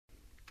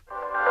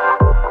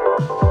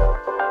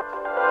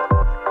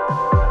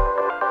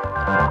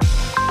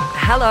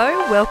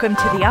Hello, welcome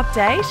to The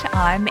Update.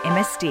 I'm Emma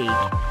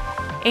Steeg.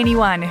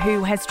 Anyone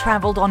who has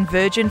travelled on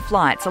Virgin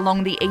flights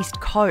along the East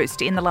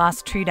Coast in the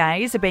last 2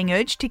 days are being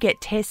urged to get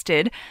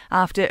tested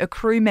after a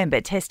crew member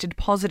tested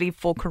positive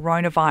for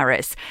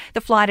coronavirus.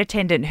 The flight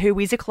attendant, who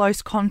is a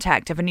close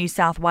contact of a New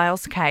South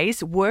Wales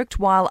case, worked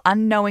while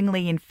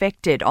unknowingly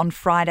infected on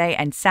Friday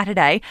and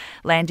Saturday,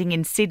 landing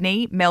in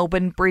Sydney,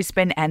 Melbourne,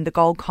 Brisbane and the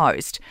Gold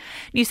Coast.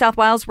 New South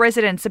Wales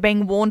residents are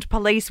being warned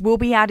police will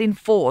be out in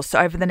force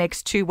over the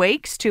next 2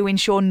 weeks to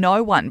ensure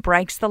no one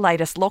breaks the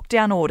latest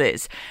lockdown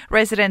orders.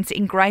 Residents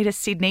in Greater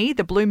Sydney,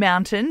 the Blue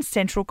Mountains,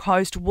 Central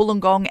Coast,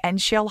 Wollongong and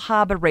Shell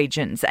Harbour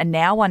regions are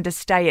now under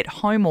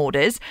stay-at-home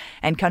orders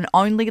and can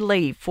only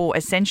leave for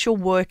essential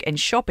work and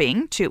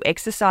shopping, to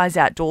exercise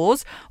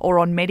outdoors or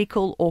on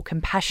medical or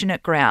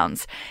compassionate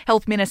grounds.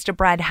 Health Minister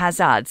Brad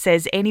Hazzard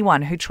says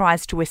anyone who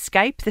tries to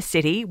escape the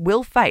city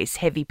will face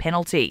heavy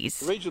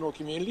penalties. Regional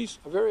communities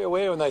are very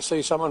aware when they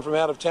see someone from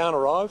out of town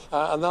arrive,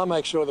 and they'll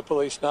make sure the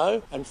police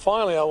know. And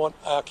finally, I want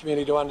our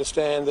community to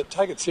understand that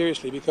take it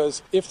seriously,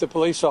 because if the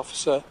police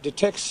officer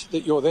detects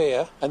that you're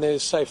there and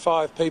there's, say,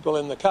 5 people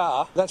in the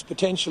car, that's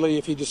potentially,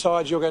 if he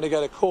decides you're going to go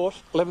to court,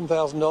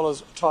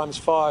 $11,000 times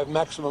 5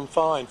 maximum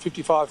fine,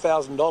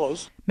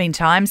 $55,000.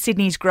 Meantime,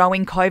 Sydney's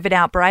growing COVID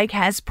outbreak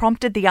has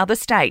prompted the other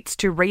states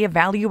to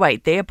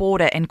re-evaluate their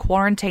border and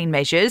quarantine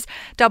measures.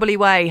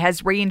 WA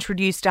has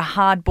reintroduced a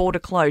hard border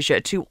closure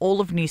to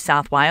all of New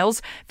South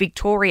Wales.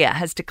 Victoria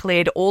has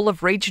declared all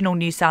of regional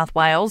New South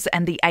Wales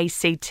and the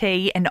ACT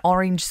an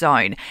orange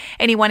zone.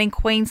 Anyone in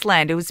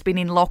Queensland who has been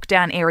in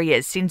lockdown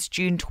areas since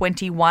June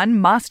 21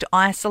 must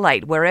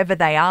isolate wherever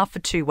they are for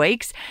 2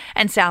 weeks.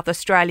 And South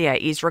Australia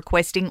is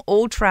requesting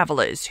all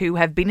travellers who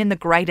have been in the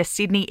Greater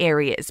Sydney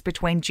areas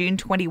between June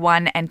 21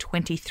 and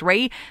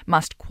 23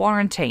 must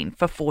quarantine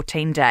for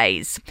 14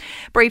 days.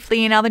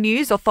 Briefly, in other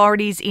news,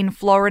 authorities in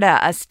Florida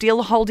are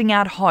still holding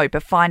out hope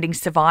of finding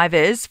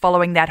survivors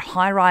following that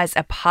high-rise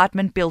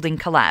apartment building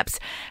collapse.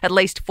 At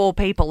least 4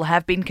 people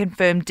have been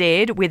confirmed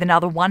dead, with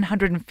another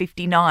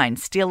 159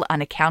 still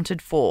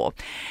unaccounted for.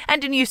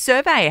 And a new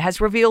survey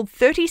has revealed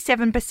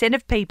 37%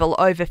 of people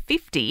over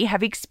 50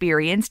 have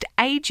experienced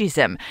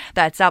ageism.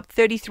 That's up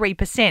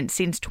 33%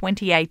 since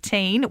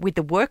 2018, with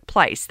the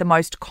workplace the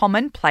most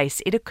common place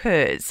it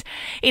occurs.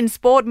 In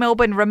sport,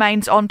 Melbourne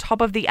remains on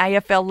top of the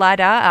AFL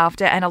ladder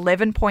after an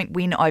 11-point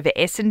win over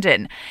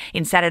Essendon.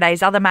 In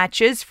Saturday's other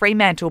matches,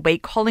 Fremantle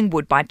beat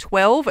Collingwood by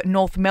 12,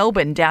 North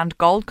Melbourne downed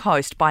Gold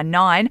Coast by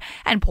 9,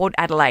 and Port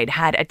Adelaide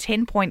had a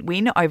 10-point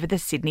win over the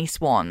Sydney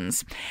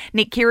Swans.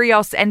 Nick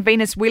Kyrgios and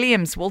Venus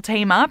Williams will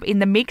team up in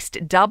the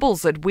mixed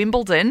doubles at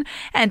Wimbledon,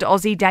 and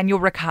Aussie Daniel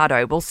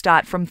Ricciardo will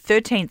start from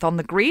 13th on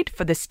the grid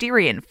for the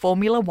Styrian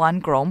Formula One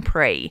Grand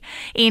Prix.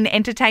 In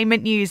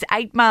entertainment news,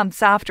 8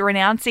 months after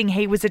announcing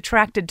he was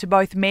attracted to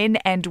both men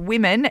and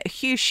women,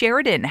 Hugh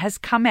Sheridan has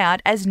come out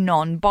as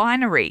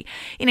non-binary.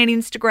 In an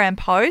Instagram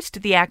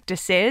post, the actor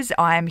says,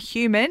 "I am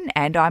human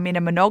and I'm in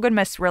a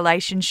monogamous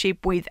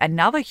relationship with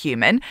another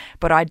human,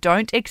 but I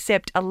don't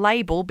accept a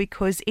label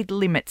because it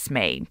limits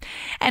me."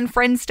 And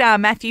Friends star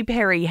Matthew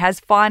Perry has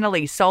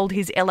finally sold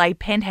his LA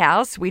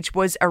penthouse, which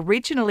was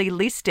originally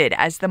listed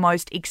as the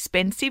most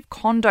expensive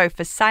condo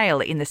for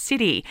sale in the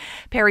city.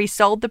 Perry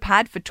sold the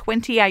pad for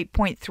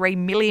 $28.3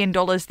 million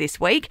this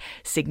week,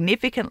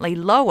 significantly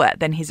lower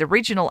than his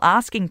original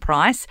asking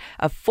price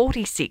of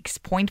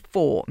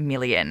 $46.4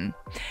 million.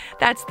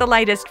 That's the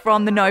latest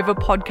from the Nova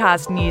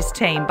Podcast News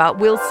team, but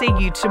we'll see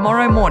you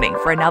tomorrow morning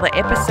for another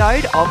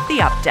episode of The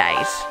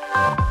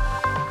Update.